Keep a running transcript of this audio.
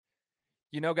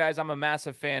Guys, I'm a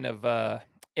massive fan of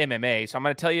MMA, so I'm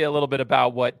going to tell you a little bit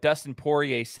about what Dustin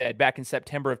Poirier said back in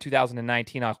September of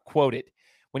 2019. I'll quote it.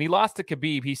 When he lost to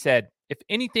Khabib, he said, "If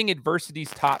anything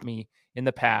adversity's taught me in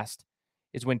the past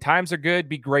is when times are good,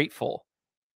 be grateful.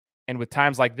 And with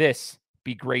times like this,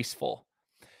 be graceful."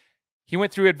 He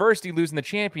went through adversity losing the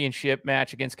championship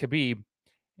match against Khabib,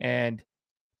 and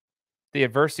the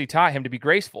adversity taught him to be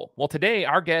graceful. Well, today,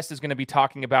 our guest is going to be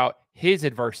talking about his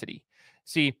adversity.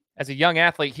 See, as a young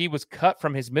athlete, he was cut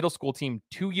from his middle school team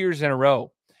 2 years in a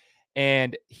row.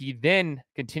 And he then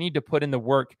continued to put in the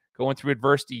work, going through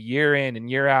adversity year in and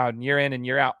year out and year in and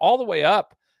year out, all the way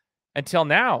up until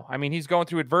now. I mean, he's going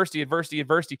through adversity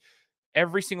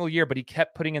every single year, but he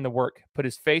kept putting in the work, put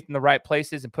his faith in the right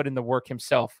places and put in the work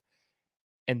himself.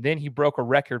 And then he broke a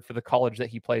record for the college that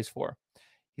he plays for.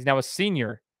 He's now a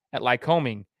senior at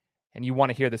Lycoming, and you want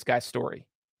to hear this guy's story.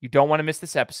 You don't want to miss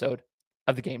this episode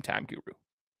of the Game Time Guru.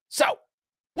 So,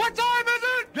 what time is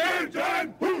it? Game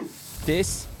time! Woo!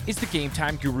 This is the Game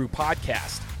Time Guru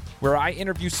podcast, where I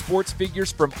interview sports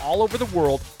figures from all over the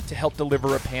world to help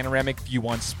deliver a panoramic view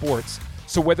on sports.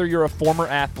 So whether you're a former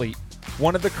athlete,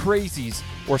 one of the crazies,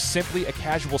 or simply a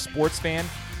casual sports fan,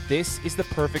 this is the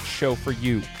perfect show for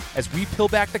you as we peel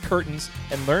back the curtains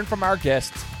and learn from our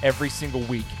guests every single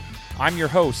week. I'm your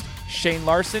host, Shane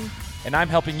Larson, and I'm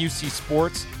helping you see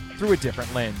sports through a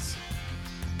different lens.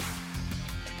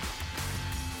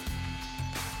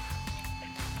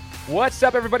 What's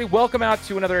up, everybody? Welcome out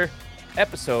to another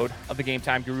episode of the Game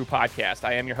Time Guru podcast.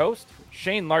 I am your host,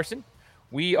 Shane Larson.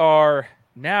 We are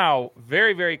now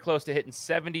very, very close to hitting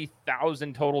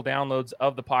 70,000 total downloads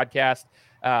of the podcast.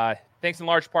 Thanks in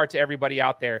large part to everybody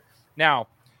out there. Now,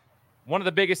 one of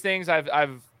the biggest things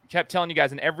I've kept telling you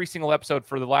guys in every single episode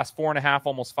for the last 4.5,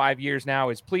 almost 5 years now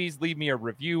is please leave me a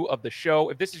review of the show.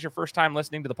 If this is your first time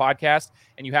listening to the podcast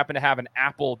and you happen to have an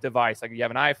Apple device, like you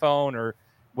have an iPhone or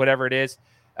whatever it is,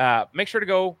 make sure to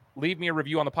go leave me a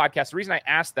review on the podcast. The reason I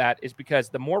ask that is because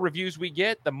the more reviews we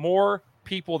get, the more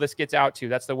people this gets out to.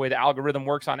 That's the way the algorithm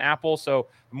works on Apple. So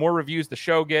the more reviews the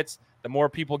show gets, the more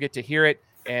people get to hear it,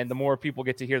 and the more people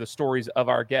get to hear the stories of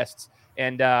our guests.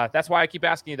 And that's why I keep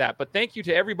asking you that. But thank you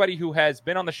to everybody who has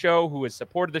been on the show, who has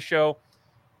supported the show.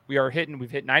 We've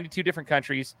hit 92 different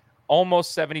countries,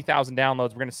 almost 70,000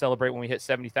 downloads. We're going to celebrate when we hit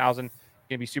 70,000. It's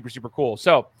going to be super, super cool.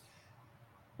 So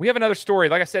we have another story.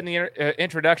 Like I said in the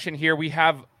introduction here, we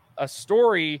have a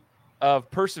story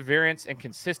of perseverance and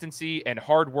consistency and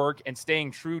hard work and staying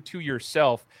true to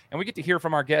yourself. And we get to hear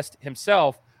from our guest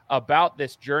himself about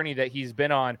this journey that he's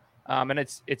been on. And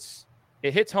it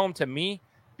hits home to me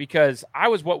because I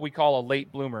was what we call a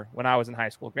late bloomer when I was in high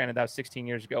school. Granted, that was 16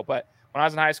 years ago. But when I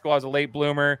was in high school, I was a late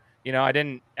bloomer. You know, I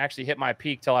didn't actually hit my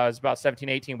peak till I was about 17,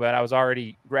 18, but I was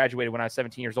already graduated when I was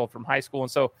 17 years old from high school. And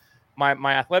so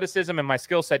my athleticism and my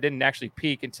skill set didn't actually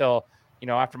peak until, you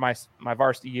know, after my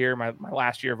varsity year, my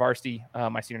last year of varsity,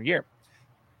 my senior year.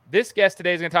 This guest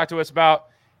today is going to talk to us about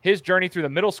his journey through the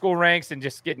middle school ranks and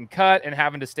just getting cut and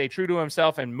having to stay true to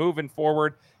himself and moving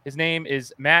forward. His name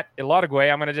is Matt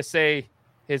Ilodigwe. I'm going to just say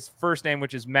his first name,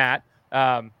 which is Matt.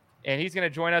 And he's going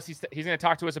to join us. He's going to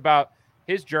talk to us about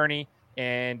his journey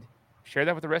and share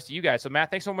that with the rest of you guys. So, Matt,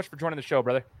 thanks so much for joining the show,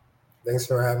 brother. Thanks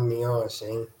for having me on,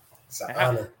 Shane. It's an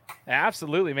honor.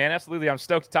 Absolutely, man. Absolutely. I'm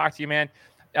stoked to talk to you, man.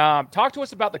 Talk to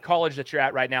us about the college that you're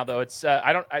at right now, though. It's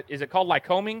is it called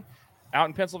Lycoming out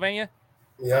in Pennsylvania?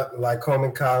 Yep,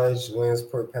 Lycoming College,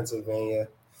 Williamsport, Pennsylvania.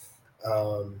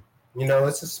 You know,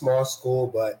 it's a small school,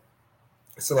 but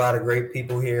it's a lot of great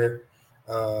people here.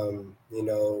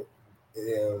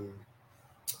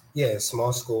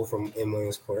 Small school in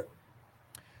Williamsport.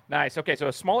 Nice. Okay, so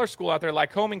a smaller school out there,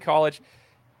 Lycoming College.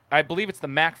 I believe it's the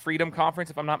Mac Freedom Conference,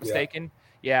 if I'm not mistaken.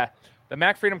 Yeah, the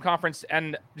Mac Freedom Conference.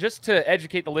 And just to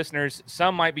educate the listeners,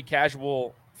 some might be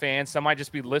casual fans, some might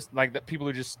just be the people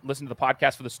who just listen to the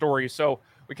podcast for the stories. So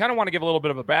we kind of want to give a little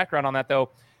bit of a background on that, though.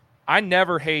 I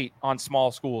never hate on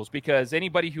small schools because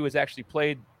anybody who has actually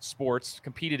played sports,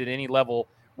 competed at any level,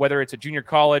 whether it's a junior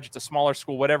college, it's a smaller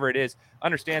school, whatever it is,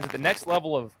 understands that the next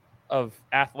level of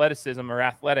athleticism or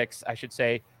athletics, I should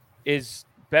say, is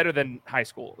better than high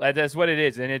school. That's what it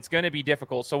is, and it's going to be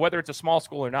difficult. So whether it's a small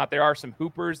school or not, there are some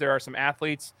hoopers, there are some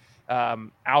athletes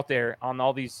out there on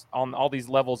all these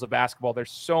levels of basketball. There's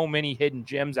so many hidden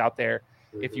gems out there,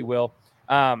 if you will.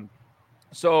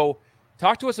 So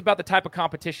talk to us about the type of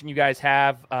competition you guys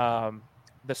have,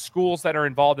 the schools that are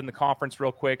involved in the conference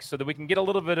real quick, so that we can get a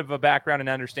little bit of a background and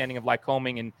understanding of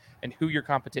Lycoming and who your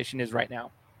competition is right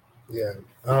now. Yeah.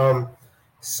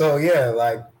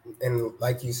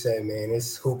 Like you said, man,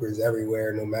 it's hoopers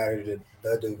everywhere, no matter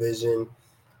the division.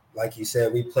 Like you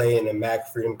said, we play in the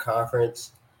MAC Freedom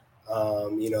Conference.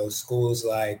 Schools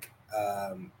like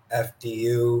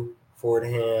FDU,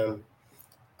 Fordham,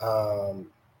 who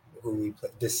we play,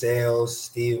 DeSales,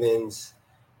 Stevens,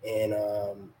 and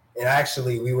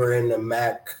actually we were in the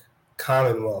MAC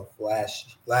Commonwealth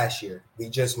last year. We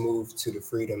just moved to the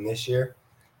Freedom this year.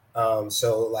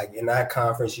 So like in that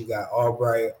conference, you got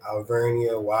Albright,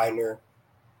 Alvernia, Widener,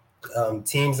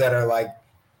 teams that are like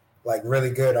really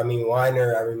good. I mean,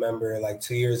 Widener, I remember like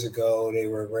 2 years ago, they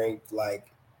were ranked like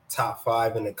top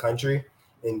 5 in the country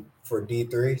for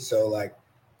D3. So like,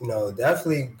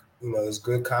 definitely, it's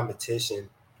good competition.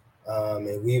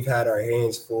 And we've had our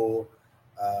hands full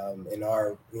in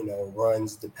our,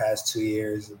 runs the past 2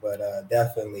 years, but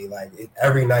definitely like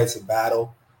every night's a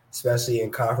battle, especially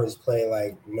in conference play.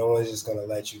 Like no one's just going to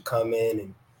let you come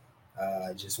in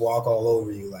and just walk all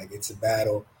over you. Like it's a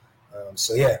battle.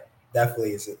 So yeah,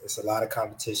 definitely it's a lot of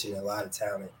competition, a lot of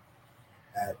talent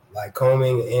at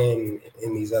Lycoming and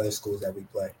in these other schools that we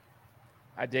play.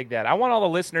 I dig that. I want all the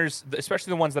listeners,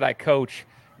 especially the ones that I coach,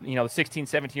 the 16,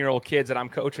 17-year-old kids that I'm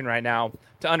coaching right now,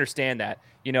 to understand that.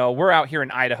 We're out here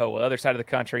in Idaho, the other side of the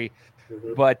country,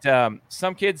 Mm-hmm. but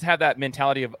some kids have that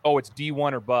mentality of, oh, it's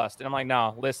D1 or bust. And I'm like,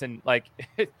 no, listen, like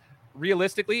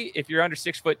realistically, if you're under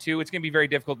 6'2", it's going to be very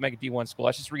difficult to make a D1 school.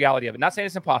 That's just the reality of it. Not saying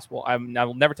it's impossible. I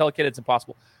will never tell a kid it's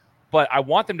impossible, but I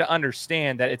want them to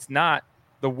understand that it's not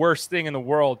the worst thing in the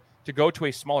world to go to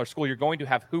a smaller school. You're going to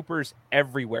have hoopers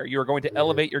everywhere. You're going to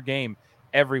elevate your game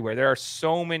everywhere. There are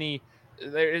so many.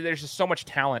 There's just so much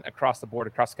talent across the board,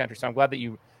 across the country. So I'm glad that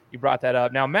you brought that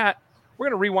up. Now, Matt, we're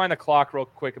going to rewind the clock real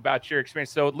quick about your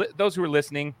experience. So those who are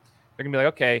listening, they're going to be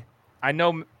like, okay, I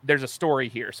know there's a story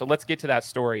here. So let's get to that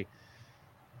story.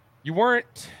 Your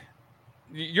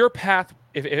path,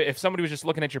 if somebody was just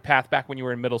looking at your path back when you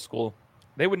were in middle school,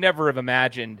 they would never have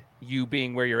imagined you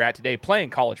being where you're at today, playing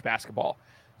college basketball.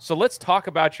 So let's talk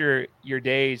about your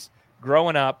days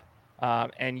growing up,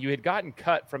 and you had gotten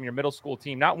cut from your middle school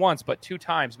team, not once, but 2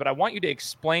 times. But I want you to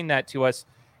explain that to us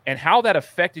and how that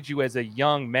affected you as a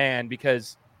young man,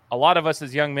 because a lot of us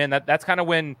as young men, that's kind of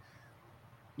when,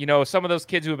 some of those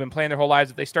kids who have been playing their whole lives,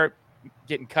 if they start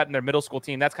getting cut in their middle school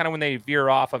team, that's kind of when they veer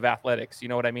off of athletics. You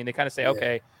know what I mean? They kind of say,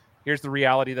 okay, here's the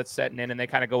reality that's setting in, and they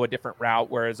kind of go a different route,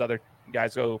 whereas other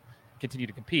guys continue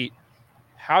to compete.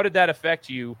 How did that affect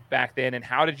you back then, and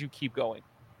how did you keep going?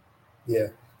 Yeah.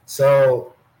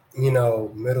 So,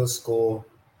 middle school,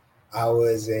 I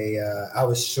was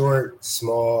short,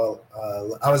 small.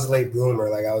 I was a late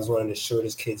bloomer. Like I was one of the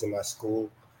shortest kids in my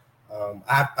school.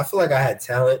 I feel like I had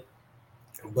talent,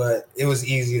 but it was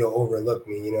easy to overlook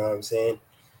me. You know what I'm saying?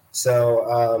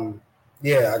 So,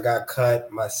 I got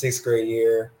cut my 6th grade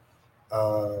year.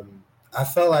 I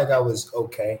felt like I was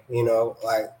okay.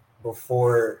 Like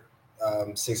before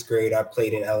 6th grade, I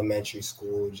played in elementary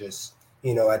school, just,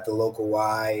 at the local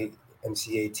Y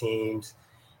MCA teams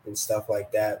and stuff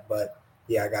like that. But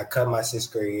yeah, I got cut my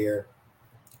 6th grade year.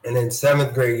 And then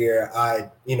 7th grade year, I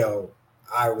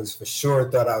was for sure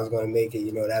thought I was going to make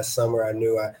it. That summer I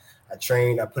knew I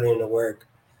trained, I put in the work,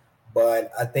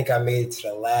 but I think I made it to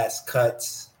the last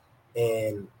cuts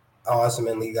and I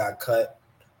ultimately got cut.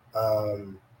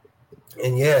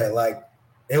 And yeah, like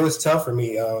it was tough for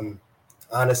me.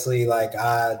 Honestly, like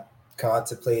I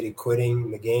contemplated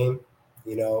quitting the game,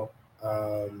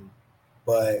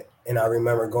 and I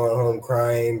remember going home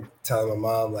crying, telling my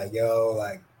mom like, yo,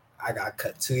 like I got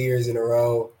cut 2 years in a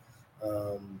row.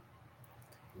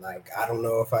 Like, I don't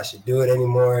know if I should do it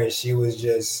anymore. And she was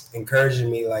just encouraging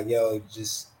me like, yo,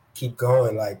 just keep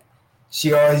going. Like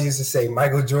she always used to say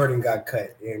Michael Jordan got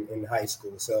cut in high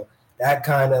school. So that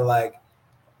kind of like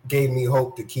gave me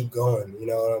hope to keep going. You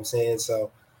know what I'm saying?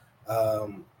 So, her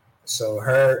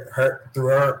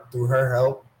through her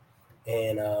help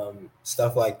and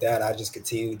stuff like that, I just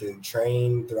continued to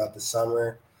train throughout the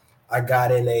summer. I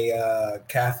got in a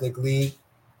Catholic league.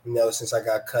 Since I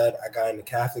got cut, I got in the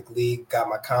Catholic league, got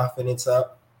my confidence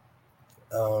up,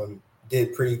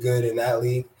 did pretty good in that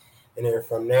league. And then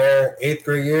from there, 8th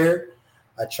grade year,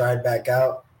 I tried back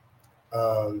out.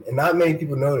 And not many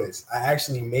people know this. I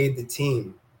actually made the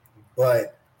team,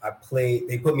 but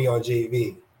they put me on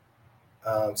JV.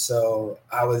 So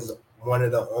I was one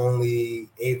of the only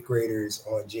 8th graders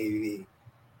on JV,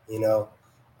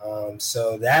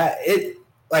 so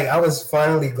I was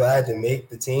finally glad to make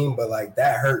the team, but like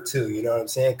that hurt too, you know what I'm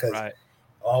saying? Because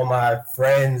all my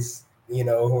friends, who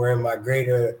are in my grade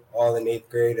are all in 8th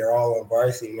grade, they're all on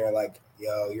varsity, and they're like,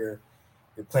 yo, you're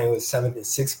playing with 7th and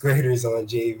 6th graders on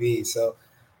JV. So,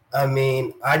 I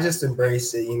mean, I just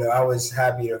embraced it. I was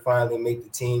happy to finally make the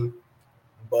team,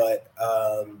 but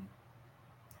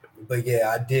yeah,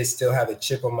 I did still have a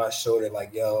chip on my shoulder.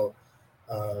 Like, yo,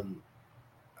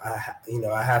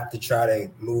 I have to try to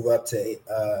move up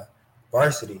to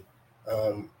varsity.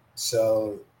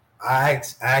 So I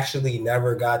actually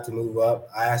never got to move up.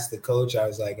 I asked the coach, I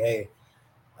was like, hey,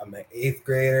 I'm an 8th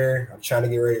grader. I'm trying to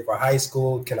get ready for high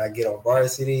school. Can I get on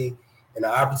varsity? And the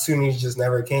opportunities just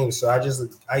never came. So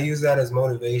I use that as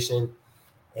motivation.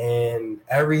 And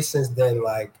ever since then,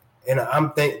 like, and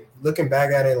looking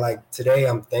back at it, like today,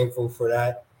 I'm thankful for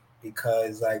that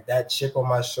because like that chip on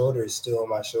my shoulder is still on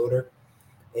my shoulder,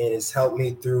 and it's helped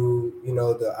me through,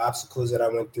 the obstacles that I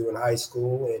went through in high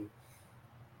school, and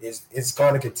it's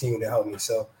going to continue to help me.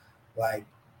 So, like,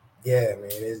 yeah, man,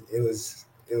 it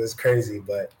was crazy,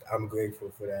 but I'm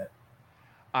grateful for that.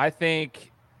 I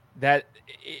think that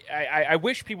I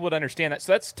wish people would understand that.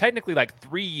 So that's technically like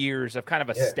 3 years of kind of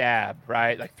a Yeah. stab,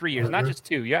 right? Like 3 years, not Mm-hmm. just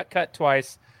 2. You got cut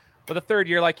twice. But the third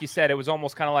year, like you said, it was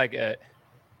almost kind of like,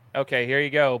 okay, here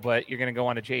you go, but you're going to go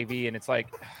on to JV. And it's like,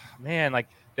 man, like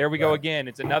there we go Right. again.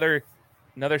 It's another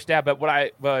stab. But what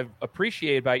I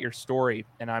appreciate about your story,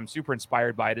 and I'm super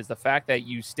inspired by it, is the fact that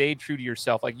you stayed true to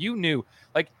yourself. Like you knew,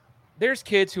 like there's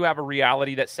kids who have a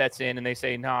reality that sets in and they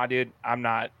say, nah, dude, I'm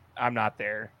not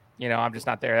there. I'm just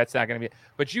not there. That's not going to be.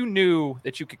 But you knew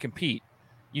that you could compete.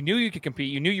 You knew you could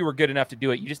compete. You knew you were good enough to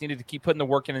do it. You just needed to keep putting the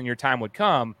work in, and your time would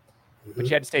come. But Mm-hmm. you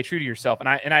had to stay true to yourself.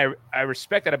 And I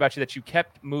respect that about you, that you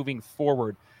kept moving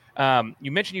forward.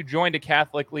 You mentioned you joined a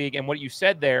Catholic league, and what you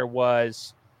said there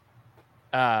was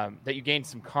that you gained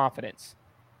some confidence.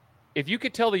 If you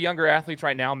could tell the younger athletes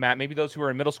right now, Matt, maybe those who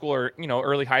are in middle school or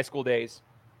early high school days,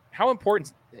 how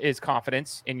important is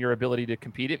confidence in your ability to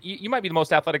compete? You might be the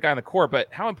most athletic guy on the court, but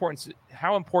how important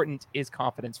is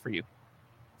confidence for you?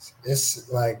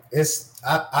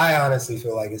 I honestly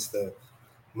feel like it's the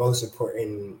most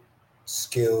important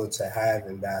skill to have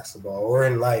in basketball or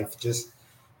in life. Just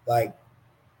like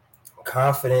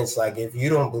confidence, like if you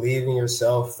don't believe in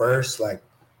yourself first, like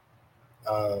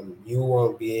you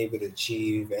won't be able to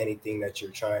achieve anything that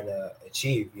you're trying to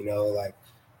achieve. Like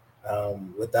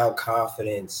without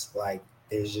confidence, like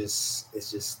it's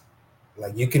just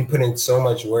like you can put in so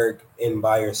much work in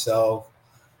by yourself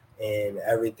and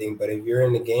everything, but if you're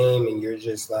in the game and you're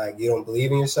just like you don't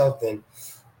believe in yourself, then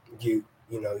you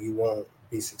won't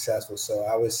be successful. So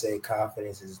I would say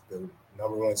confidence is the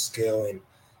number one skill. And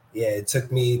yeah, it took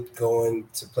me going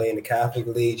to play in the Catholic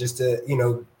League just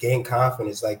to gain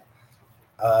confidence. Like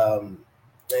um,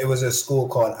 it was a school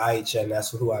called IHM.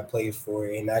 That's who I played for.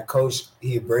 And that coach,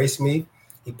 he embraced me.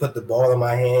 He put the ball in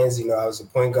my hands. I was a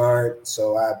point guard,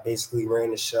 so I basically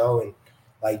ran the show. And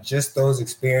like just those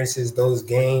experiences, those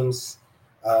games,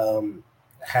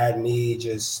 had me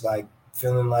just like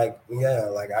feeling like, yeah,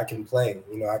 like I can play.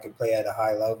 I can play at a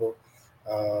high level.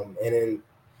 And then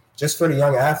just for the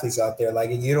young athletes out there,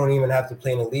 like you don't even have to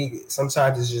play in a league.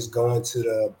 Sometimes it's just going to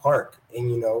the park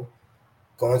and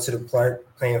going to the park,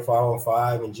 playing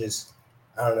 5-on-5, and just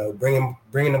I don't know,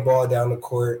 bringing the ball down the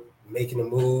court, making a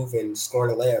move, and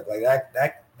scoring a layup. Like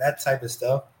that type of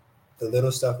stuff, the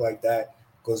little stuff like that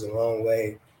goes a long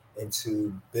way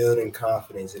into building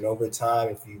confidence. And over time,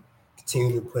 if you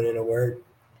continue to put in the work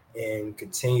and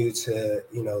continue to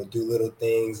do little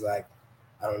things like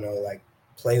I don't know, like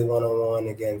play 1-on-1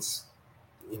 against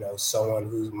someone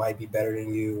who might be better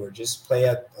than you, or just play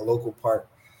at a local park,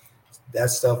 that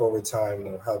stuff over time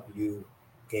will help you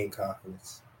gain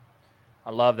confidence.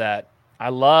 I love that. I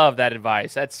love that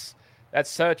advice. That's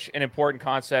such an important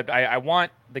concept. I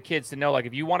want the kids to know, like,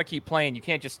 if you want to keep playing, you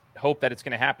can't just hope that it's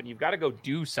going to happen. You've got to go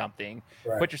do something,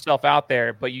 Right. put yourself out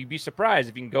there. But you'd be surprised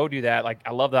if you can go do that. Like,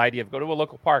 I love the idea of go to a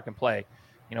local park and play.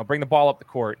 Bring the ball up the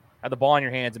court, have the ball in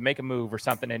your hands, and make a move or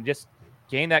something, and just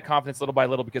gain that confidence little by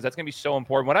little, because that's going to be so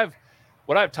important.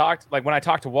 What I've talked, like when I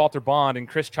talked to Walter Bond and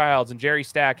Chris Childs and Jerry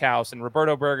Stackhouse and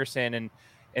Roberto Bergerson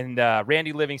and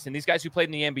Randy Livingston, these guys who played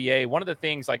in the NBA, one of the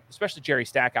things, like especially Jerry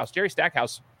Stackhouse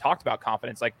talked about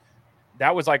confidence. Like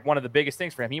that was like one of the biggest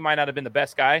things for him. He might not have been the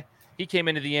best guy. He came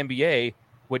into the NBA,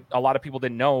 what a lot of people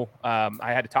didn't know.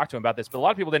 I had to talk to him about this, but a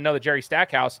lot of people didn't know that Jerry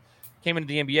Stackhouse came into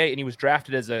the NBA and he was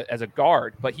drafted as a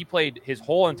guard, but he played his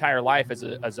whole entire life as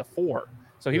a 4.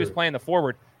 So he was playing the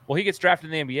forward. Well, he gets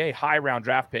drafted in the NBA, high round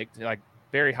draft pick, like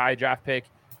very high draft pick,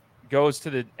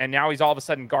 and now he's all of a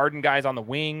sudden guarding guys on the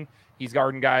wing. He's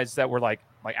guarding guys that were like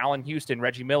Allen Houston,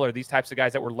 Reggie Miller, these types of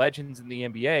guys that were legends in the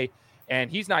NBA.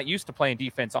 And he's not used to playing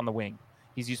defense on the wing.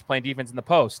 He's used to playing defense in the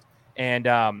post. And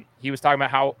he was talking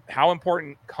about how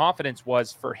important confidence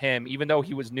was for him, even though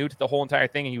he was new to the whole entire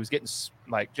thing and he was getting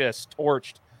like just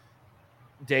torched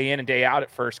day in and day out at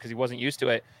first because he wasn't used to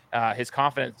it. His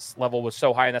confidence level was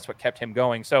so high, and that's what kept him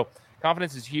going. So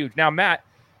confidence is huge. Now, Matt,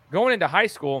 going into high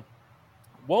school,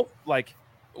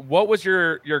 what was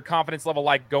your confidence level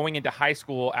like going into high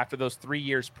school after those 3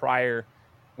 years prior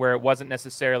where it wasn't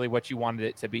necessarily what you wanted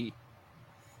it to be?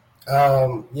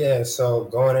 Yeah, so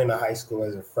going into high school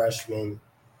as a freshman,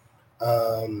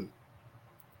 um,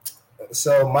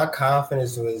 so my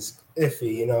confidence was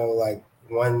iffy. Like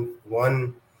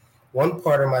one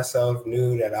part of myself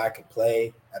knew that I could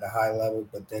play at a high level,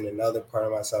 but then another part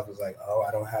of myself was like, oh,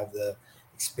 I don't have the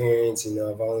experience.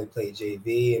 I've only played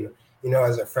JV, and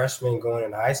as a freshman going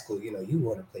into high school, you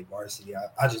want to play varsity.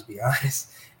 I'll just be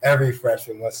honest. Every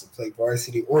freshman wants to play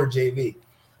varsity or JV.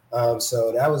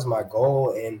 So that was my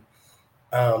goal, and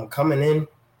coming in,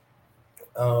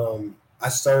 I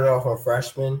started off on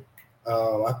freshman.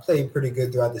 I played pretty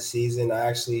good throughout the season.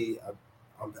 I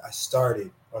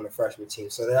started on the freshman team,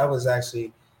 so that was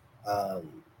actually,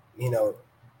 um, you know,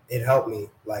 it helped me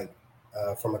like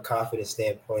from a confidence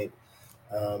standpoint.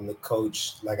 The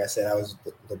coach, like I said, I was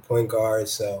the point guard,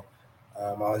 so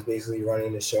I was basically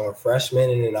running the show on freshman,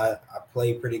 and then I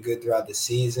played pretty good throughout the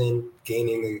season,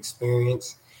 gaining the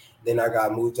experience. Then I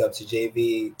got moved up to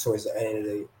JV towards the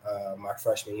end of my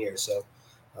freshman year. So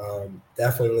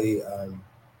definitely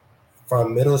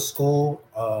from middle school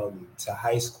to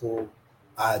high school,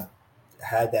 I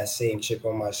had that same chip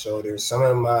on my shoulder. Some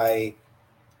of my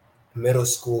middle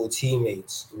school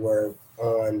teammates were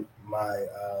on my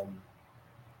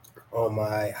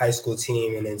high school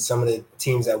team, and then some of the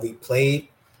teams that we played,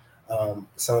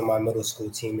 some of my middle school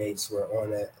teammates were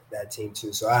on that team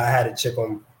too. So I had a chip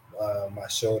on my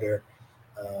shoulder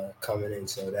coming in,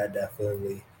 so that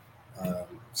definitely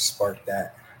sparked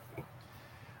that.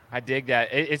 I dig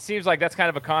that. It seems like that's kind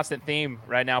of a constant theme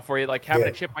right now for you, like having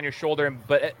a chip on your shoulder,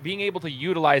 but being able to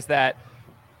utilize that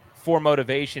for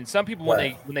motivation. Some people,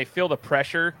 when they feel the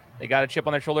pressure, they got a chip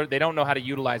on their shoulder, they don't know how to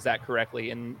utilize that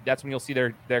correctly, and that's when you'll see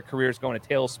their careers go in a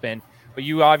tailspin. But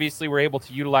you obviously were able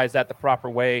to utilize that the proper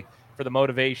way for the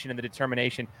motivation and the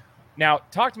determination. Now,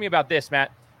 talk to me about this,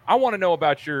 Matt. I want to know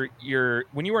about your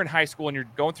when you were in high school and you're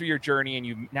going through your journey, and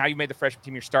you made the freshman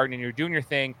team, you're starting and you're doing your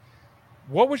thing.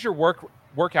 What was your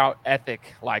workout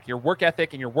ethic like? Your work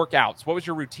ethic and your workouts. What was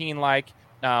your routine like?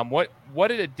 What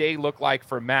did a day look like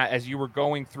for Matt as you were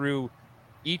going through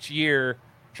each year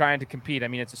trying to compete? I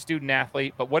mean, it's a student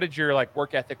athlete, but what did your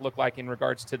work ethic look like in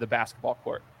regards to the basketball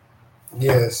court?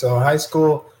 Yeah, so in high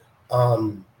school,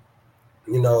 so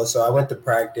I went to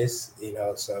practice,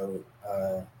 so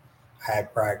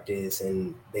had practice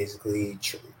and basically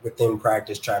within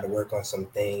practice tried to work on some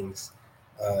things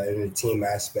in the team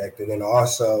aspect, and then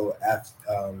also after,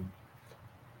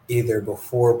 either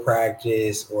before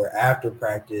practice or after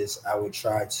practice, I would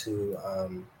try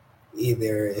to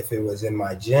either if it was in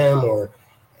my gym or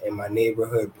in my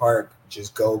neighborhood park,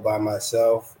 just go by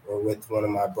myself or with one of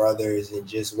my brothers and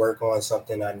just work on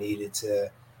something I needed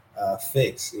to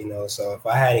fix. So if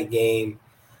I had a game,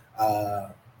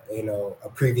 a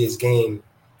previous game,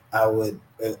 I would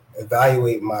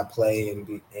evaluate my play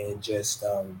and just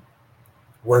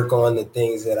work on the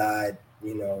things that I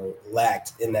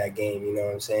lacked in that game. You know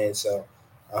what I'm saying? So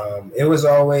it was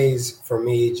always for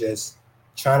me just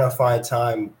trying to find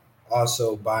time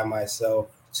also by myself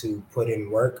to put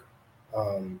in work,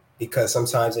 because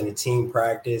sometimes in a team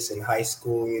practice in high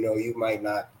school, you might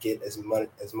not get as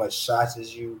much shots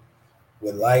as you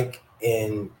would like,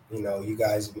 and you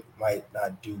guys might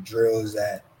not do drills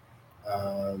that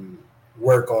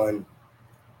work on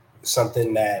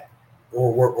something that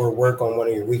or work on one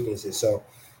of your weaknesses. So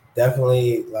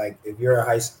definitely, like if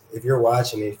you're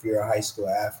watching, if you're a high school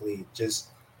athlete, just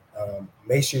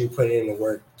make sure you put in the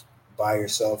work by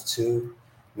yourself too,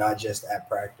 not just at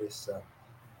practice. So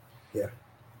yeah.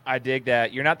 I dig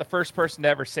that. You're not the first person to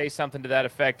ever say something to that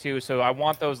effect, too. So I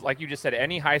want those, like you just said,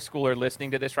 any high schooler listening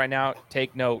to this right now,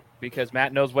 take note, because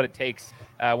Matt knows what it takes.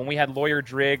 When we had Lawyer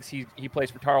Driggs, he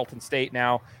plays for Tarleton State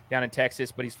now down in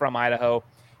Texas, but he's from Idaho.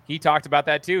 He talked about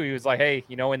that, too. He was like, hey,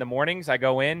 in the mornings I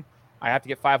go in, I have to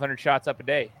get 500 shots up a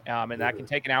day, and that can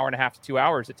take an hour and a half to 2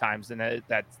 hours at times. And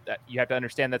that you have to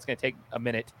understand that's going to take a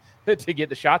minute to get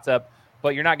the shots up,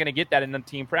 but you're not going to get that in the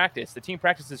team practice. The team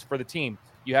practice is for the team.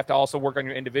 You have to also work on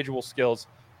your individual skills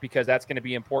because that's going to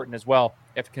be important as well.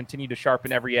 You have to continue to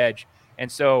sharpen every edge.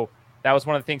 And so that was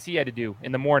one of the things he had to do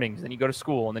in the mornings. Then you go to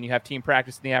school, and then you have team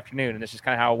practice in the afternoon. And this is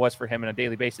kind of how it was for him on a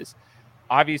daily basis.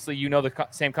 Obviously, the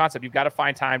same concept. You've got to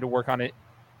find time to work on it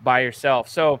by yourself.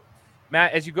 So,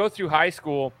 Matt, as you go through high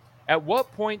school, at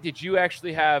what point did you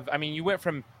actually have – I mean, you went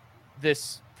from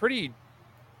this pretty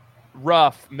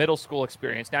rough middle school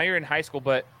experience. Now you're in high school,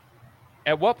 but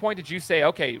at what point did you say,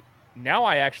 okay – now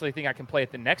I actually think I can play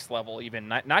at the next level, even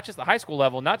not just the high school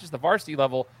level, not just the varsity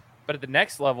level, but at the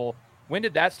next level? When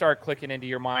did that start clicking into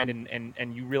your mind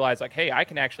and you realize like, hey, I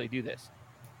can actually do this?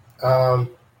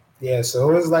 Yeah, so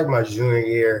it was like my junior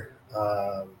year.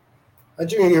 My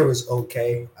junior year was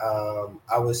okay.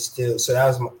 I was still so that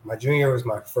was my junior year was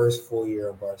my first full year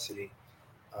of varsity.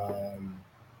 Um,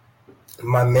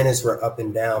 my minutes were up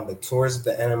and down, but towards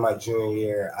the end of my junior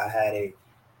year, I had a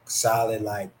solid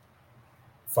like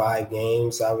 5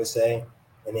 games, I would say,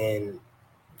 and then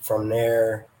from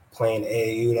there playing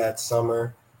AAU that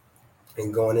summer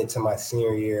and going into my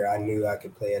senior year, I knew I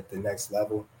could play at the next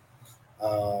level.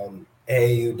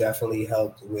 AAU definitely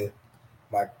helped with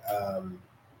my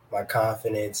my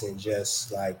confidence and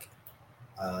just like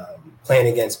playing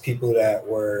against people that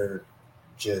were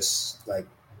just like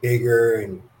bigger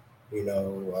and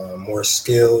more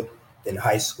skilled than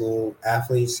high school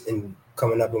athletes and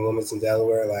coming up in Wilmington,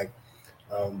 Delaware. Like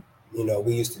um,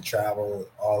 we used to travel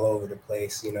all over the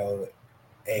place.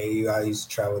 AAU, I used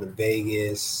to travel to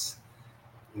Vegas,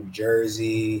 New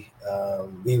Jersey.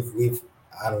 We've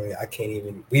I can't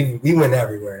even we went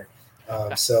everywhere.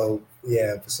 So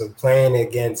yeah, so playing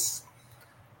against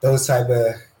those type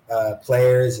of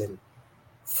players, and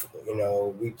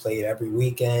we played every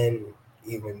weekend,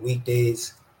 even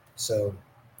weekdays. So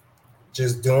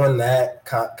just doing that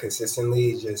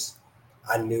consistently, just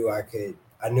I knew I could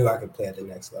play at the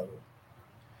next level.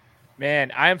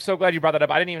 Man, I am so glad you brought that up.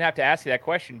 I didn't even have to ask you that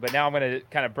question, but now I'm going to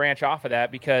kind of branch off of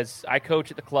that because I coach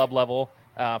at the club level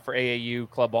for AAU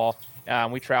club ball.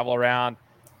 We travel around,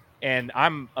 and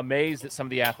I'm amazed at some of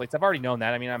the athletes. I've already known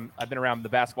that. I mean, I've been around the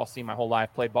basketball scene my whole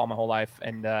life, played ball my whole life,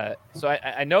 and so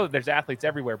I know that there's athletes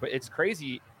everywhere. But it's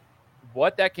crazy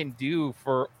what that can do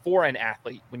for an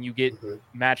athlete when you get Mm-hmm.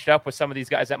 matched up with some of these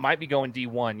guys that might be going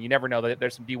D1. You never know that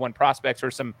there's some D1 prospects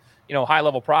or some high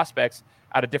level prospects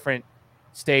out of different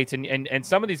states, and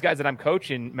some of these guys that I'm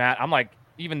coaching, Matt, I'm like,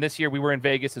 even this year we were in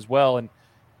Vegas as well, and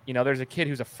there's a kid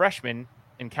who's a freshman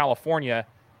in California.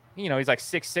 He's like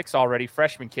 6'6" already,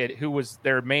 freshman kid who was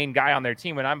their main guy on their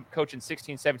team. And I'm coaching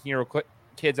 16, 17-year-old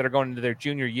kids that are going into their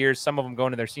junior years, some of them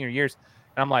going to their senior years.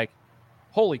 And I'm like,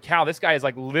 holy cow, this guy is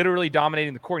like literally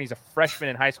dominating the court. And he's a freshman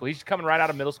in high school. He's coming right out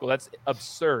of middle school. That's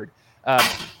absurd.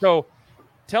 So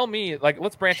tell me, like,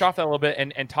 let's branch off that a little bit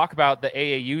and talk about the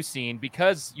AAU scene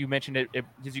because you mentioned it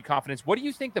gives you confidence. What do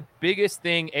you think the biggest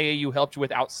thing AAU helped you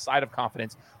with outside of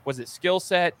confidence? Was it skill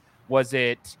set? Was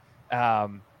it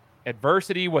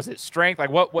adversity? Was it strength? Like,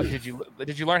 what did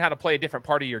you learn how to play a different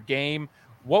part of your game?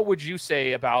 What would you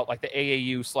say about like the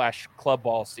AAU/club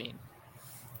ball scene?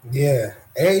 Yeah,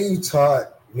 AAU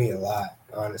taught me a lot,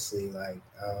 honestly. Like,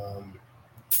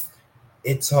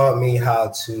 it taught me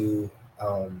how to.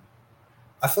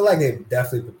 I feel like it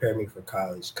definitely prepared me for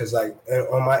college because, like,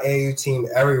 on my AAU team,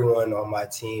 everyone on my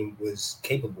team was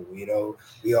capable.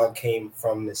 We all came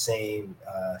from the same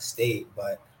state,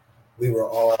 but we were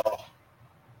all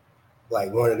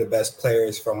like one of the best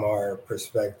players from our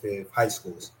perspective high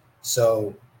schools.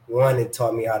 So, one, it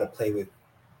taught me how to play with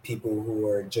people who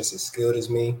are just as skilled as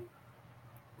me.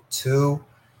 Two,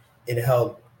 it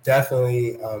helped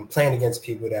definitely playing against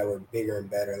people that were bigger and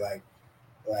better. Like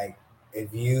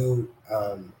if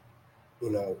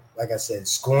like I said,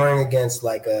 scoring against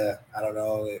like I don't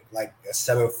know, like a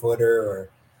 7-footer or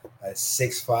a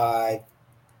 6'5"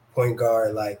 point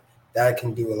guard, like that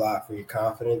can do a lot for your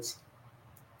confidence.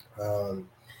 And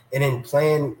then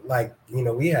playing, like,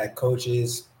 we had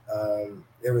coaches.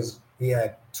 We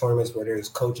had tournaments where there was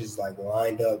coaches like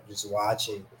lined up just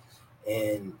watching.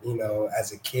 And,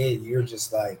 as a kid, you're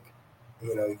just like,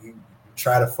 you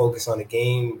try to focus on the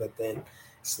game, but then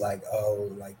it's like,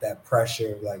 oh, like that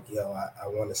pressure, like, I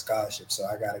won a scholarship, so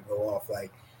I got to go off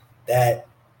like that.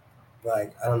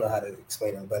 Like, I don't know how to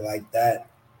explain it, but like that,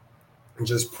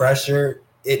 just pressure,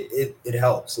 it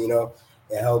helps, it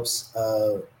helps,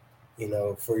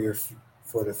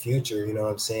 for the future,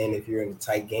 what I'm saying? If you're in a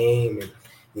tight game and,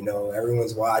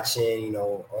 everyone's watching,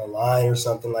 online or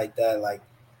something like that, like,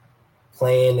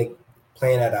 playing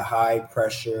at a high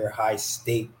pressure, high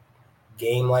stake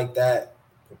game like that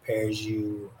prepares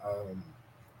you,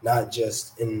 not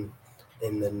just in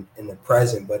the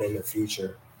present but in the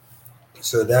future.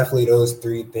 So definitely those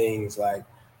three things like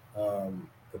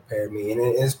prepared me, and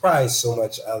it's probably so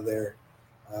much other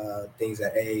things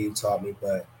that AAU taught me,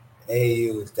 but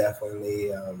AAU is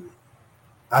definitely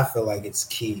I feel like it's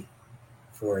key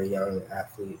for a young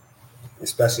athlete,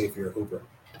 especially if you're a hooper.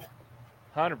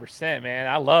 100%, man.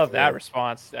 I love that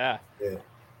response. Yeah.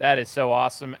 That is so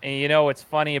awesome. And what's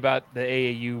funny about the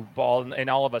AAU ball, and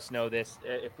all of us know this,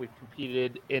 if we've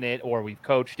competed in it or we've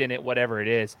coached in it, whatever it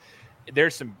is,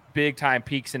 there's some big time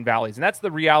peaks and valleys. And that's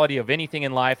the reality of anything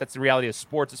in life. That's the reality of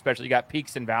sports, especially. You got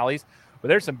peaks and valleys, but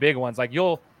there's some big ones. Like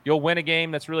you'll You'll win a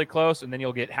game that's really close, and then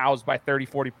you'll get housed by 30,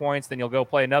 40 points. Then you'll go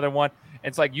play another one.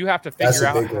 It's like you have to That's figure a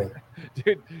out, big one.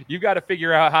 dude, you got to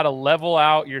figure out how to level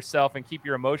out yourself and keep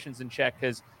your emotions in check,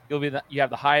 because you have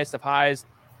the highest of highs.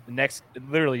 The next,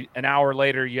 literally an hour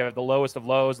later, you have the lowest of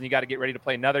lows, and you got to get ready to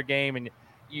play another game. And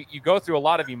you go through a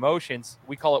lot of emotions.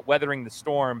 We call it weathering the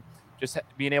storm, just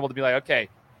being able to be like, okay,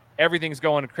 everything's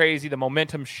going crazy. The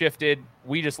momentum shifted.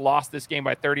 We just lost this game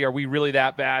by 30. Are we really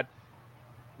that bad?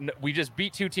 We just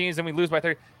beat two teams and we lose by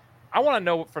 30. I want to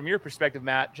know from your perspective,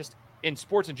 Matt, just in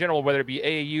sports in general, whether it be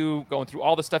AAU, going through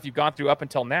all the stuff you've gone through up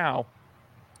until now,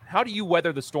 how do you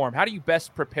weather the storm? How do you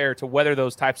best prepare to weather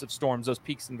those types of storms, those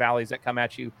peaks and valleys that come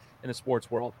at you in the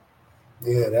sports world?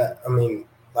 Yeah, I mean,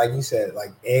 like you said, like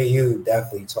AAU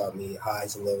definitely taught me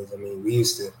highs and lows. I mean, we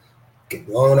used to get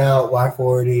blown out by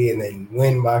 40 and then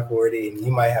win by 40, and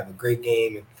you might have a great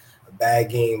game and a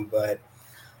bad game, but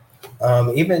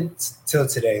even till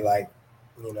today, like,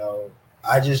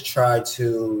 I just try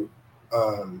to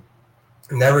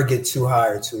never get too high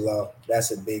or too low.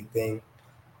 That's a big thing.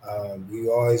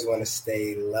 You always want to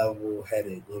stay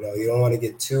level-headed. You don't want to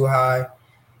get too high,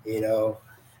 and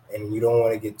you don't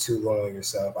want to get too low on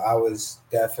yourself. I was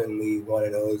definitely one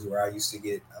of those where I used to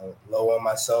get low on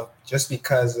myself just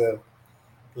because of,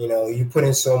 you put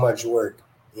in so much work,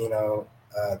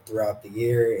 throughout the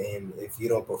year, and if you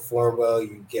don't perform well,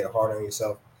 you get hard on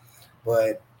yourself.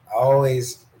 But I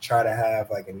always try to have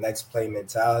like a next play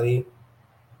mentality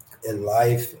in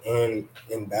life and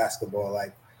in basketball.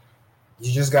 Like, you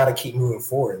just got to keep moving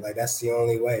forward. Like, that's the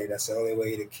only way. That's the only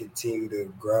way to continue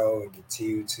to grow and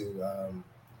continue to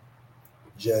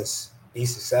just be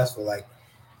successful. Like,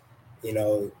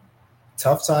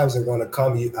 tough times are going to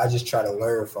come. I just try to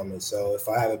learn from it. So if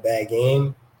I have a bad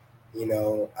game,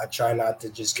 I try not to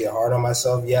just get hard on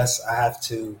myself. Yes, I have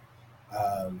to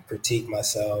critique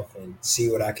myself and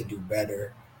see what I could do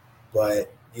better.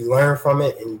 But you learn from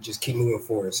it and you just keep moving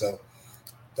forward. So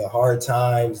the hard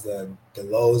times, the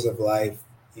lows of life,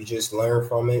 you just learn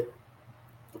from it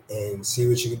and see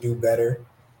what you can do better,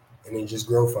 and then just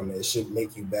grow from it. It should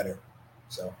make you better.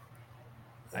 So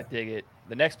yeah. I dig it.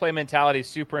 The next play mentality is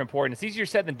super important. It's easier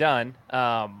said than done,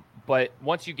 but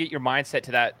once you get your mindset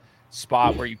to that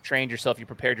spot where you've trained yourself, you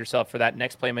prepared yourself for that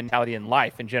next play mentality in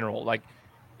life in general, like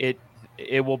it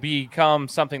will become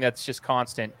something that's just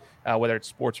constant, whether it's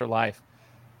sports or life.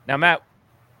 Now, Matt,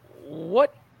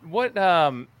 what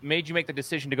made you make the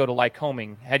decision to go to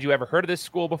Lycoming? Had you ever heard of this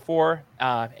school before?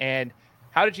 And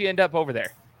how did you end up over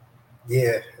there?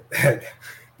 Yeah,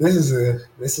 this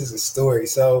is a story.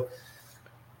 So,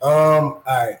 all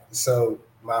right. So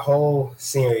my whole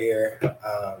senior year,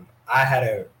 I had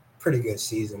a pretty good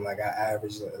season. Like, I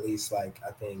averaged at least, like,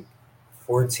 I think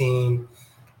 14.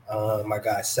 I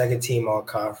got second team all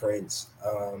conference.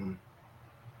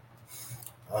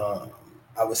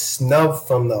 I was snubbed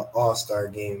from the All-Star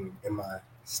game in my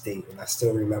state, and I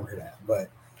still remember that. But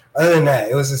other than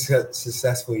that, it was a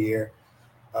successful year.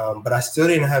 But I still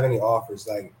didn't have any offers.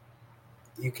 Like,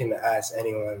 you can ask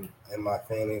anyone in my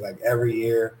family, like, every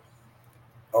year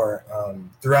or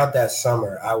throughout that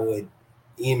summer, I would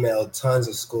email tons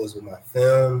of schools with my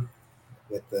film,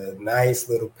 with a nice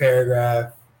little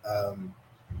paragraph,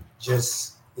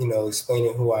 just,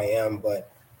 explaining who I am. But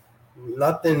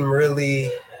nothing really,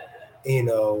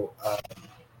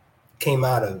 came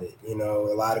out of it. A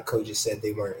lot of coaches said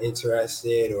they weren't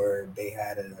interested, or they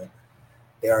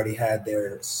already had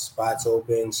their spots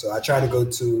open. So I tried to go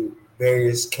to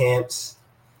various camps,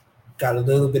 got a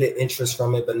little bit of interest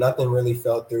from it, but nothing really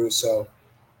fell through. So,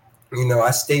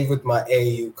 I stayed with my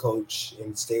AAU coach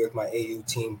and stayed with my AAU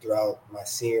team throughout my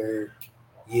senior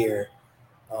year.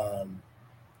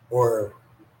 Or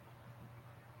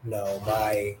no,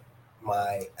 my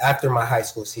after my high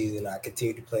school season, I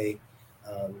continued to play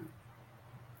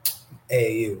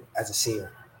AAU as a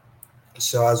senior.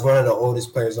 So I was one of the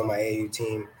oldest players on my AAU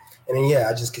team. And then,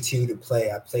 I just continued to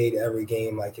play. I played every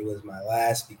game like it was my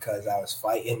last, because I was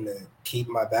fighting to keep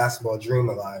my basketball dream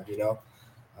alive,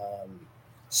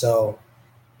 So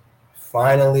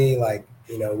finally, like,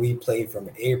 we played from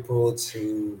April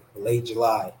to late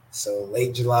July. So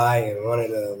late July, and one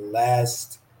of the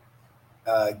last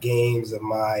games of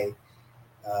my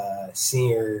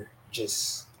senior,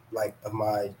 just like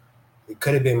it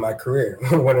could have been my career,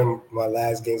 one of my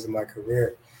last games of my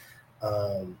career.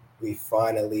 I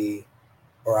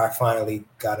finally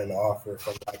got an offer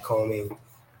from Lycoming.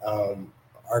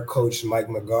 Our coach, Mike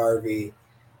McGarvey,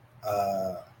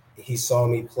 he saw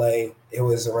me play. It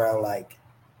was around like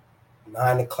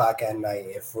 9:00 at night.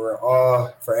 And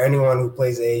for anyone who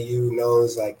plays AAU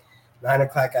knows, like,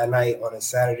 9:00 at night on a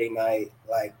Saturday night,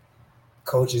 like,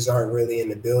 coaches aren't really in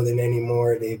the building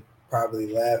anymore. They probably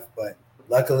left, but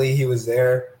luckily he was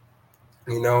there.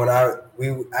 You know, and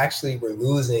we actually were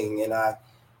losing, and I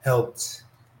helped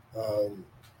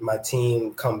my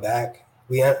team come back.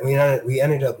 We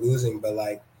ended up losing, but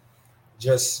like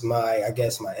just my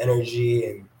energy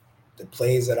and the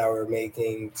plays that I were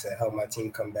making to help my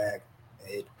team come back,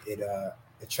 it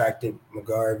attracted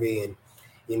McGarvey, and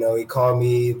you know he called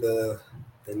me the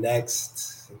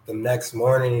next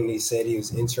morning, and he said he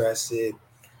was interested,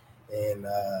 and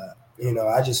you know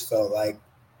I just felt like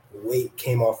weight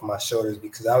came off my shoulders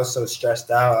because I was so stressed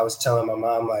out. I was telling my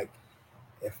mom, like,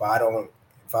 if I don't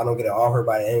get an offer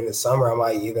by the end of the summer, I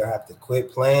might either have to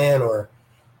quit playing or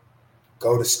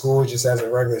go to school just as a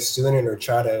regular student or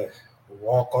try to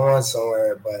walk on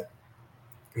somewhere. But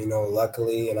you know,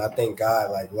 luckily, and I thank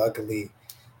God, like luckily,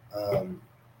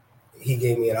 he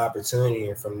gave me an opportunity,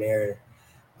 and from there,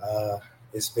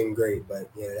 it's been great. But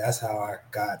yeah, that's how I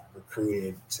got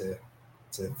recruited to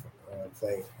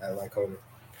play at Lycoming.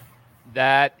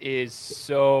 That is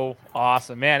so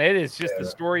awesome, man. It is just the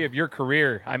story of your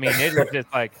career. I mean, it is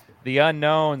just like the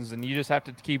unknowns, and you just have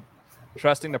to keep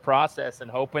trusting the process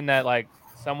and hoping that like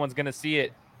someone's going to see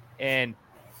it. And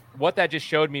what that just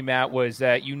showed me, Matt, was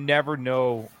that you never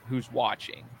know who's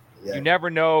watching. Yeah. You never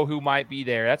know who might be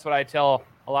there. That's what I tell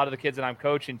a lot of the kids that I'm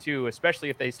coaching too, especially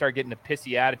if they start getting a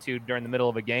pissy attitude during the middle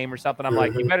of a game or something. I'm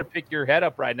like, you better pick your head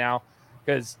up right now,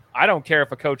 because I don't care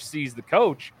if a coach sees the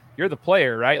coach. You're the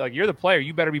player, right? Like, you're the player.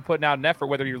 You better be putting out an effort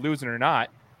whether you're losing or not,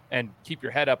 and keep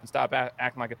your head up and stop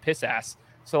acting like a piss ass.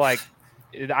 So like,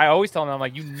 I always tell them, I'm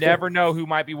like, you never know who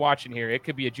might be watching here. It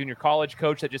could be a junior college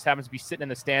coach that just happens to be sitting in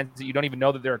the stands that you don't even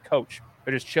know that they're a coach.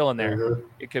 They're just chilling there.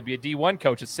 It could be a D1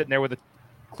 coach that's sitting there with a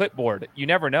clipboard. You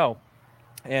never know.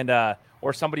 And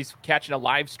or somebody's catching a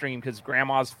live stream because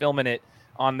grandma's filming it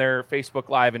on their Facebook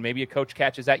Live, and maybe a coach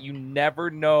catches that. You never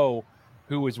know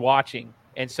who is watching.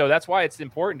 And so that's why it's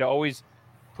important to always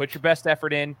put your best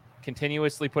effort in,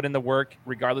 continuously put in the work,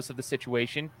 regardless of the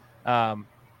situation.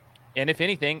 And if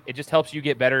anything, it just helps you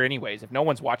get better anyways. If no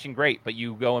one's watching, great, but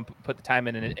you go and put the time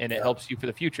in, and it helps you for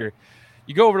the future.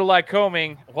 You go over to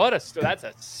Lycoming. That's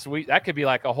a sweet, that could be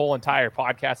like a whole entire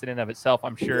podcast in and of itself.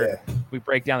 I'm sure we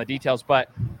break down the details, but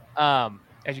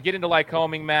as you get into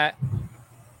Lycoming, Matt,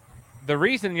 the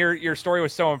reason your story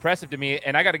was so impressive to me,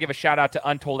 and I got to give a shout out to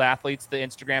Untold Athletes, the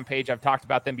Instagram page. I've talked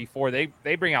about them before.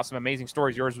 They bring out some amazing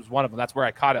stories. Yours was one of them. That's where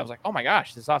I caught it. I was like, oh my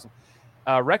gosh, this is awesome.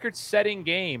 Record-setting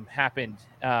game happened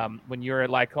when you were at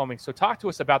Lycoming. So talk to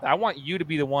us about that. I want you to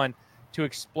be the one to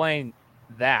explain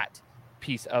that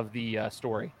piece of the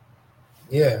story.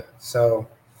 Yeah. So,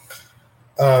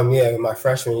 my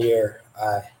freshman year,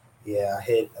 I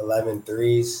hit 11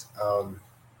 threes.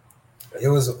 It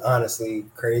was honestly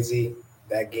crazy.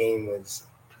 That game was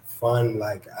fun.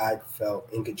 Like, I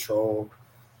felt in control.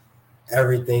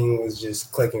 Everything was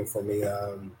just clicking for me.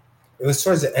 It was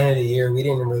towards the end of the year. We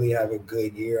didn't really have a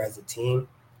good year as a team.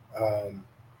 I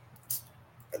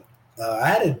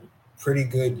had a pretty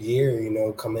good year, you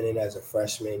know, coming in as a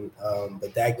freshman.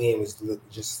 But that game was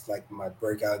just like my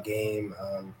breakout game.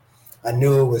 I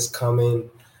knew it was coming.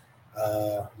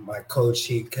 My coach,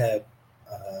 he kept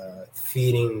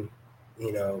feeding,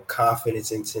 you know,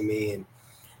 confidence into me. And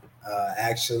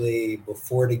actually,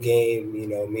 before the game, you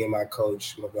know, me and my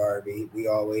coach, McGarvey, we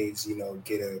always, you know,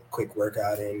 get a quick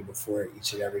workout in before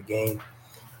each and every game.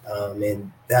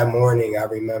 And that morning, I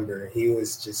remember he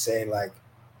was just saying, like,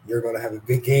 you're going to have a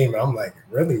big game. And I'm like,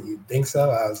 really? You think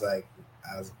so?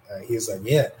 He was like,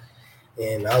 yeah.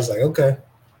 And I was like, okay.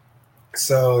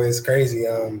 So it's crazy.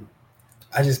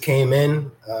 I just came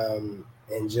in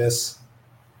and just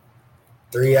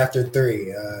three after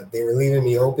three. They were leaving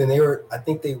me open. I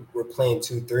think they were playing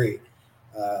 2-3.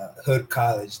 Hood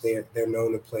College, they're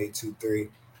known to play 2-3.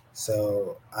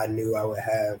 So I knew I would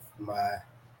have my,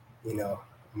 you know,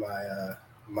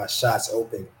 my shots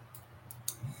open.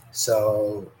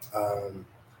 So I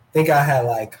think I had,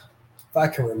 like, if I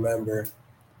can remember,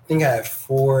 I think I had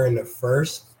 4 in the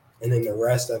first, and then the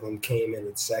rest of them came in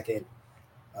the second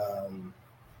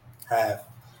half.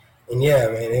 And yeah,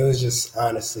 man, it was just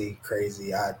honestly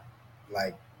crazy. I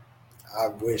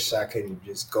wish I could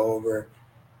just go over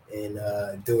and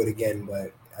do it again,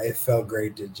 but it felt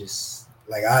great to just,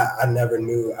 like, I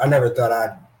never thought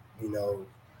I'd, you know,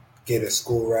 get a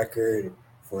school record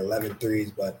for 11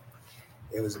 threes, but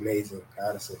it was amazing,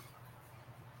 honestly.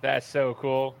 That's so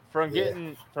cool.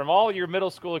 From all your middle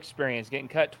school experience, getting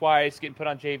cut twice, getting put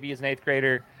on JV as an 8th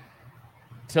grader,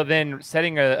 to then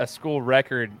setting a school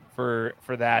record for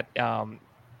that,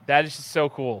 that is just so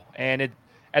cool. And it,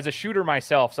 as a shooter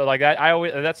myself, so like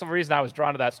that's the reason I was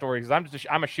drawn to that story, because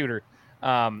I'm a shooter.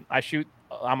 I shoot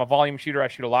I'm a volume shooter. I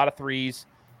shoot a lot of threes.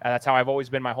 That's how I've always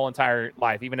been my whole entire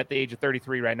life. Even at the age of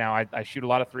 33 right now, I shoot a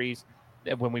lot of threes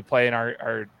when we play in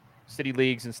our city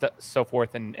leagues and so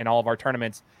forth and all of our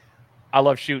tournaments. I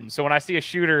love shooting. So when I see a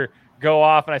shooter go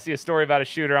off and I see a story about a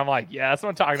shooter, I'm like, yeah, that's what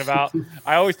I'm talking about.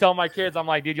 I always tell my kids, I'm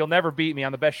like, dude, you'll never beat me.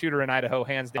 I'm the best shooter in Idaho,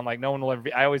 hands down. Like, no one will ever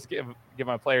be. I always give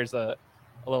my players a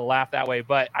little laugh that way.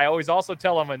 But I always also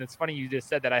tell them, and it's funny you just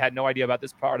said that, I had no idea about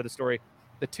this part of the story,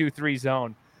 the 2-3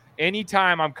 zone.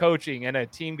 Anytime I'm coaching and a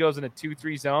team goes in a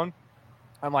 2-3 zone,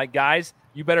 I'm like, guys,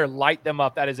 you better light them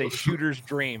up. That is a shooter's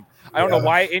dream. I don't know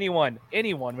why anyone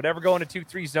would ever go in a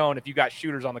 2-3 zone if you got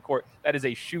shooters on the court. That is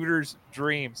a shooter's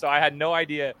dream. So I had no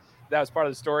idea that was part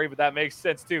of the story, but that makes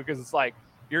sense too, because it's like,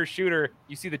 you're a shooter,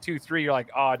 you see the 2-3, you're like,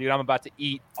 oh, dude, I'm about to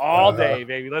eat all day,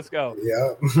 baby. Let's go.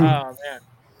 Yeah. Oh, man.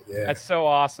 Yeah. That's so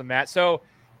awesome, Matt. So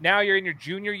now you're in your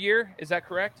junior year. Is that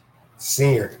correct?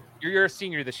 Senior. You're a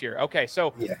senior this year. Okay,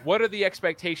 so yeah. What are the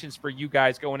expectations for you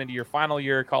guys going into your final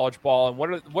year of college ball, and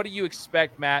what do you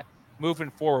expect, Matt,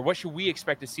 moving forward? What should we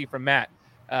expect to see from Matt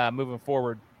moving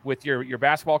forward with your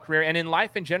basketball career and in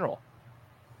life in general?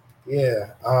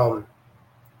 Yeah.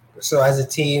 So as a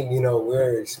team,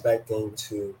 we're expecting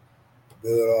to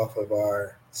build off of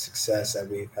our success that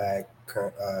we've had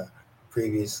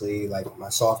previously. Like my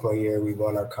sophomore year, we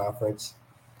won our conference,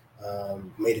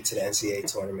 made it to the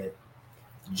NCAA tournament.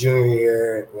 Junior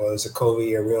year was a COVID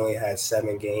year. We only had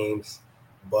 7 games,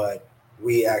 but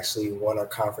we actually won our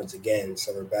conference again.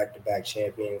 So we're back-to-back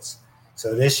champions.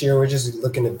 So this year we're just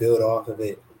looking to build off of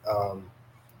it.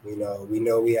 We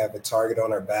know we have a target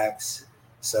on our backs.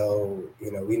 So,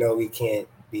 we know we can't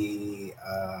be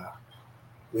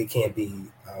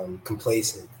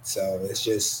complacent. So it's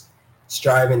just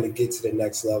striving to get to the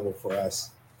next level for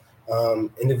us.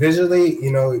 Individually,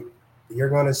 you're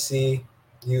going to see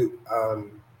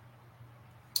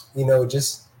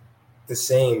just the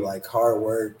same, like hard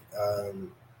work.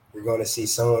 You're going to see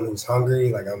someone who's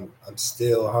hungry. Like I'm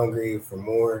still hungry for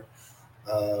more.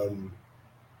 And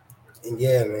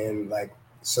yeah, man, like,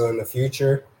 so in the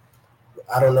future,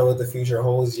 I don't know what the future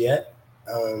holds yet.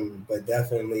 But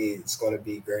definitely it's going to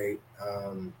be great.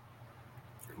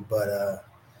 But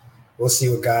we'll see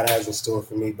what God has in store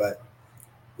for me. But,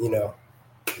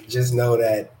 just know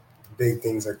that big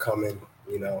things are coming,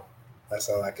 That's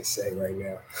all I can say right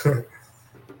now.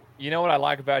 You know what I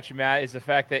like about you, Matt, is the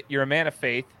fact that you're a man of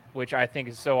faith, which I think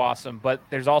is so awesome. But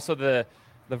there's also the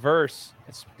verse,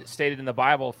 it's stated in the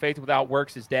Bible, faith without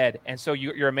works is dead. And so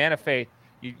you're a man of faith.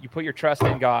 You put your trust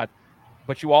in God,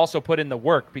 but you also put in the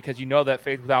work because you know that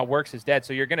faith without works is dead.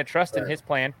 So you're going to trust in his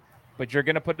plan, but you're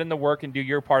going to put in the work and do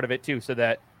your part of it too, so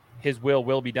that his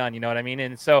will be done. You know what I mean?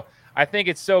 And so I think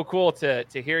it's so cool to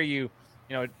hear you,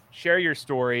 share your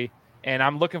story. And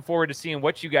I'm looking forward to seeing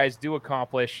what you guys do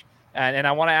accomplish. And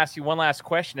I want to ask you one last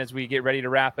question as we get ready to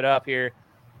wrap it up here.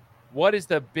 What is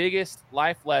the biggest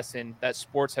life lesson that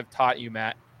sports have taught you,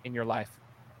 Matt, in your life?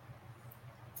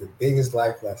 The biggest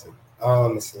life lesson?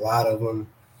 It's a lot of them.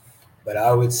 But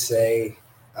I would say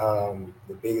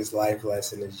the biggest life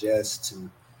lesson is just to,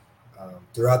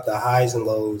 throughout the highs and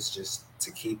lows, just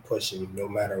to keep pushing no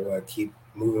matter what, keep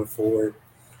moving forward.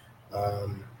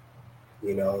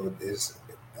 There's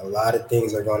a lot of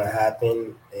things are going to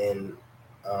happen, and,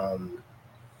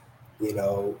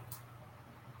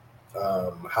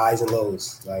 highs and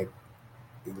lows. Like,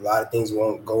 a lot of things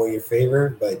won't go in your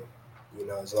favor, but,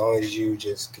 as long as you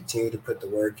just continue to put the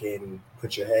work in,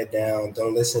 put your head down,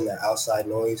 don't listen to outside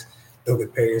noise, don't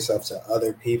compare yourself to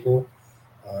other people,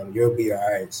 you'll be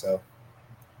all right. So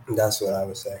that's what I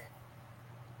would say.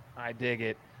 I dig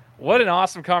it. What an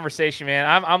awesome conversation,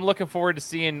 man. I'm looking forward to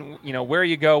seeing, where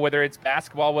you go, whether it's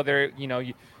basketball, whether,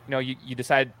 you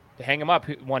decide to hang them up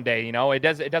one day,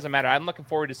 it doesn't matter. I'm looking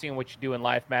forward to seeing what you do in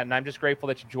life, Matt. And I'm just grateful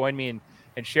that you joined me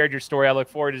and shared your story. I look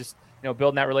forward to just,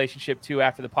 building that relationship too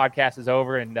after the podcast is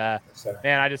over. And man,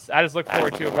 I just look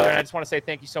forward to it, brother. And I just want to say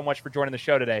thank you so much for joining the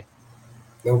show today.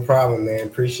 No problem, man.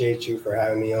 Appreciate you for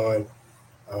having me on.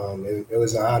 It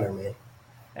was an honor, man.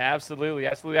 Absolutely.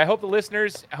 I hope the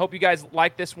listeners, I hope you guys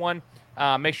like this one.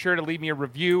 Make sure to leave me a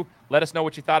review. Let us know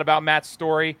what you thought about Matt's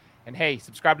story. And hey,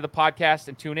 subscribe to the podcast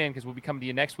and tune in because we'll be coming to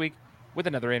you next week with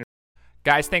another interview.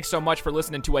 Guys, thanks so much for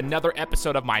listening to another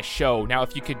episode of my show. Now,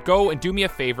 if you could go and do me a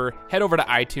favor, head over to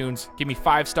iTunes, give me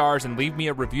 5 stars, and leave me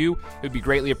a review. It would be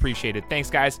greatly appreciated.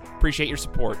 Thanks, guys. Appreciate your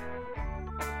support.